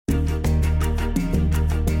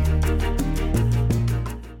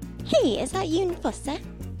Hey, is that Jon Fosse?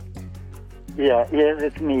 Yeah, yes,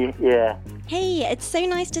 it's me, yeah. Hey, it's so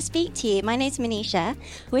nice to speak to you. My name's Manisha.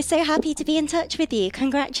 We're so happy to be in touch with you.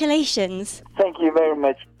 Congratulations. Thank you very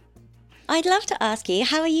much. I'd love to ask you,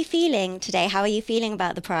 how are you feeling today? How are you feeling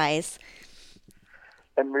about the prize?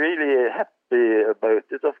 I'm really happy about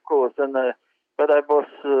it, of course, and but I was,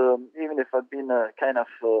 even if I've been a kind of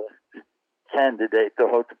candidate, or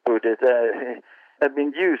how to put it, I've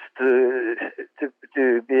been used to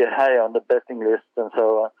be high on the betting list and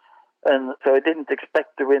so on. And so I didn't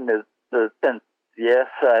expect to win the 10th. Yes,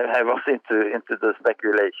 I was into the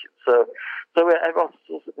speculation. So I was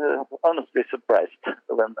honestly surprised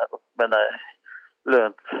when I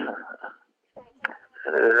learned.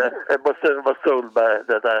 I was told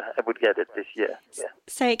that I would get it this year. Yeah.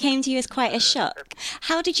 So it came to you as quite a shock.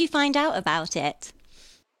 How did you find out about it?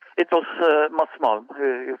 It was Mats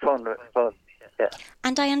who phoned me. Yeah.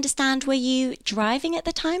 And I understand, were you driving at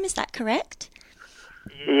the time? Is that correct?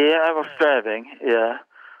 Yeah, I was driving. Yeah.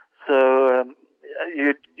 So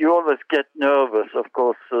you always get nervous, of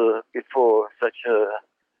course, before such a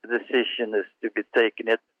decision is to be taken.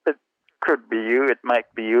 It could be you, it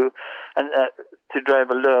might be you, and to drive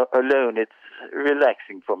alone, it's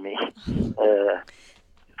relaxing for me.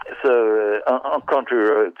 On country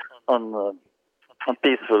roads, on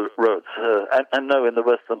peaceful roads. I'm now in the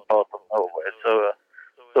western part of Norway, so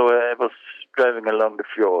I was driving along the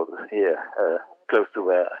fjord here, close to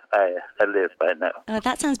where I live by now. Oh,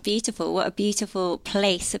 that sounds beautiful. What a beautiful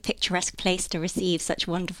place, a picturesque place to receive such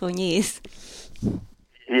wonderful news.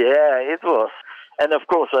 Yeah, it was. And of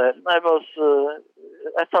course, I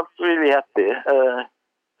felt really happy.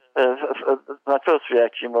 My first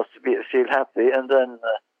reaction was to feel happy, and then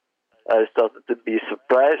I started to be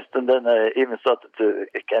surprised, and then I even started to,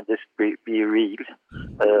 can this be real?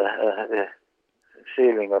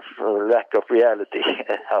 Feeling of lack of reality,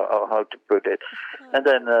 how to put it. And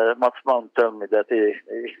then Mats told me that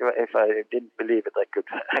if I didn't believe it,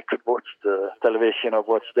 I could watch the television or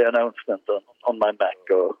watch the announcement on my Mac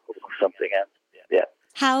or something. And yeah.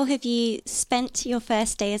 How have you spent your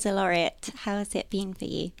first day as a laureate? How has it been for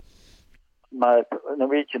you? My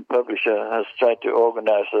Norwegian publisher has tried to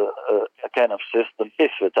organize a kind of system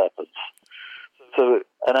if it happens. So,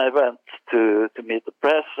 and I went to meet the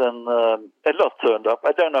press, and a lot turned up.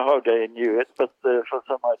 I don't know how they knew it, but for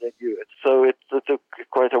somehow they knew it. So it took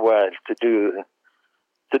quite a while to do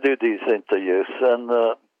these interviews, and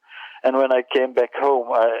when I came back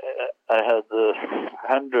home, I had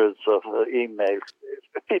hundreds of emails.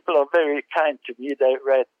 People are very kind to me. They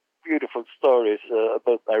write beautiful stories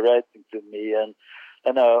about my writing to me,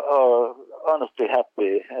 and are honestly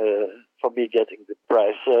happy for me getting the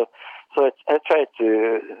prize. So I try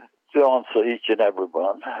to answer each and every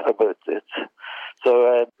one about it.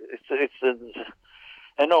 So it's an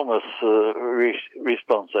enormous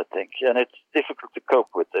response, I think, and it's difficult to cope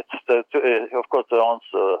with it. Of course, to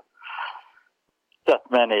answer that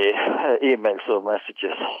many emails or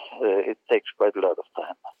messages, it takes quite a lot of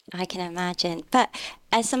time. I can imagine. But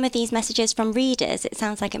as some of these messages from readers, it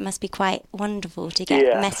sounds like it must be quite wonderful to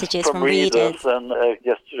get messages from readers. And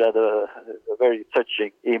just read a very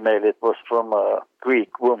touching email. It was from a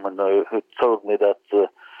Greek woman who told me that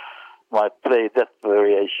my play Death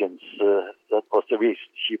Variations, that was the reason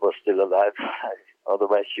she was still alive.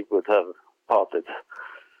 Otherwise she would have parted.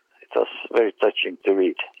 It was very touching to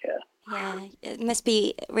read, yeah. Yeah, it must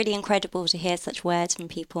be really incredible to hear such words from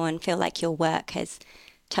people and feel like your work has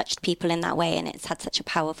touched people in that way, and it's had such a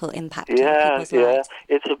powerful impact on people's lives.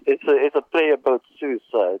 It's a play about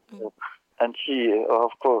suicide, and she, of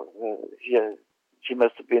course, she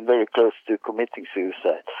must have been very close to committing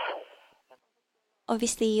suicide.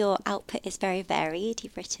 Obviously, your output is very varied.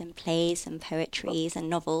 You've written plays and poetries and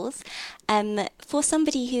novels. For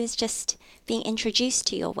somebody who is just being introduced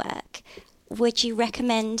to your work, would you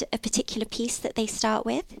recommend a particular piece that they start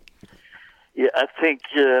with? Yeah, I think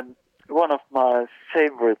one of my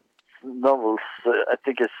favorite novels, I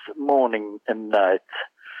think, is Morning and Night.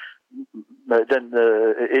 Then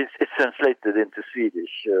it's translated into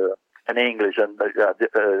Swedish and English and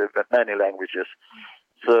many languages.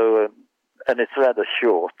 So, and it's rather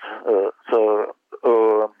short.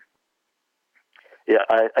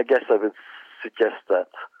 I guess I would suggest that.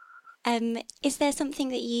 Is there something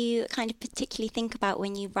that you kind of particularly think about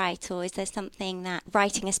when you write, or is there something that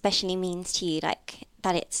writing especially means to you, like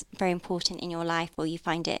that it's very important in your life, or you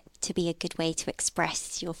find it to be a good way to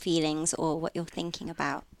express your feelings or what you're thinking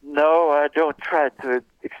about? No, I don't try to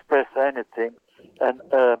express anything. And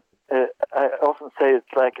I often say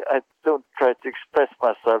it's like I don't try to express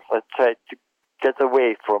myself, I try to get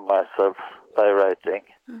away from myself. by writing,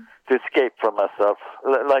 to escape from myself,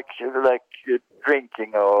 like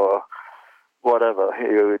drinking or whatever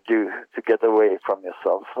you do to get away from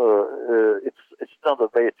yourself. It's not a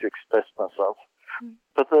way to express myself.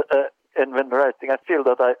 But and when writing, I feel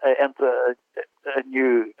that I enter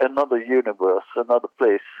another universe, another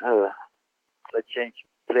place. I change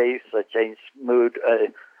place, I change mood.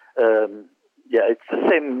 It's the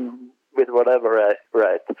same with whatever I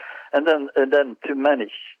write. And then to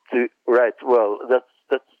manage to write well, that's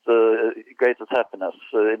the greatest happiness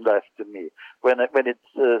in life to me. When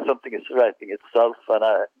it's something is writing itself, and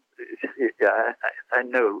I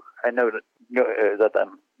know that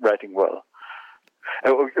I'm writing well.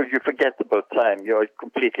 You forget about time. You're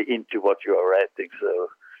completely into what you are writing. So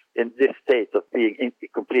in this state of being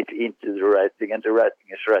completely into the writing, and the writing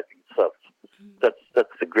is writing itself,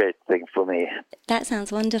 that's a great thing for me. That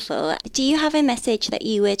sounds wonderful. Do you have a message that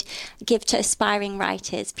you would give to aspiring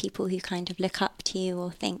writers, people who kind of look up to you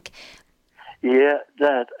or think? Yeah,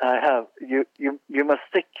 that I have. You must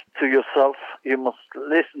stick to yourself. You must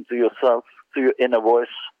listen to yourself, to your inner voice,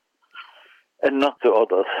 and not to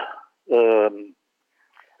others.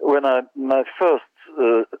 When my first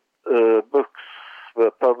books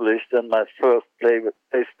were published and my first plays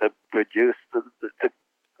were produced, the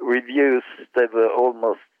reviews, they were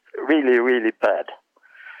almost really, really bad.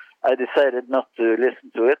 I decided not to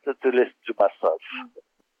listen to it, but to listen to myself,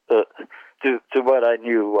 to what I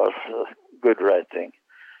knew was good writing.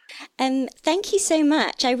 Thank you so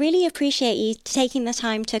much. I really appreciate you taking the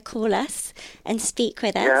time to call us and speak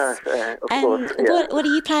with us. Yeah, of course. What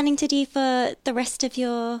are you planning to do for the rest of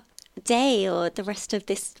your day or the rest of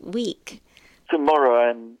this week?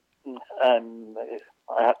 Tomorrow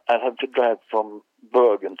I have to drive from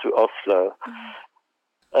Bergen to Oslo,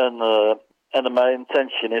 and my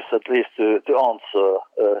intention is at least to answer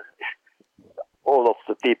all of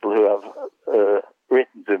the people who have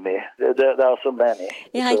written to me. There are so many.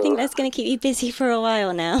 Yeah, so I think that's going to keep you busy for a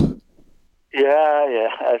while now. Yeah.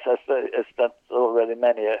 As I spent already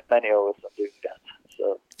many hours on doing that.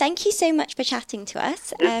 So thank you so much for chatting to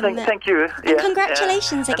us. Thank you. And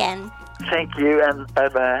congratulations again. Thank you, and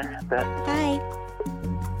bye-bye. Bye.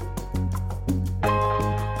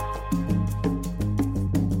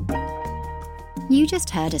 You just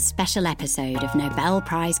heard a special episode of Nobel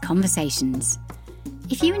Prize Conversations.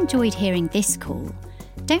 If you enjoyed hearing this call,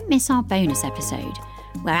 don't miss our bonus episode,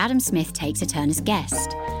 where Adam Smith takes a turn as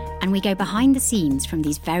guest, and we go behind the scenes from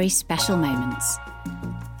these very special moments.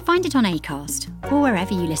 Find it on Acast, or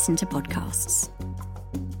wherever you listen to podcasts.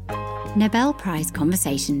 Nobel Prize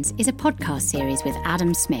Conversations is a podcast series with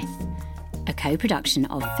Adam Smith, a co-production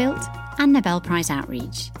of Filt and Nobel Prize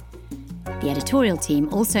Outreach. The editorial team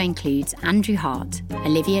also includes Andrew Hart,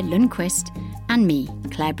 Olivia Lundquist, and me,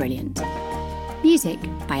 Claire Brilliant. Music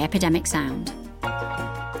by Epidemic Sound.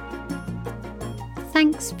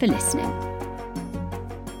 Thanks for listening.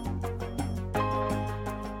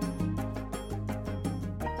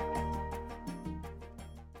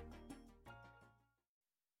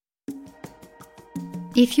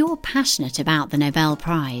 If you're passionate about the Nobel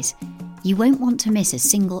Prize, you won't want to miss a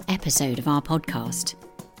single episode of our podcast.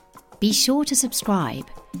 Be sure to subscribe.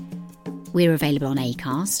 We're available on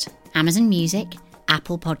Acast, Amazon Music,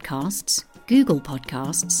 Apple Podcasts, Google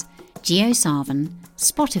Podcasts, JioSaavn,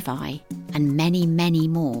 Spotify, and many, many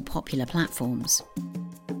more popular platforms.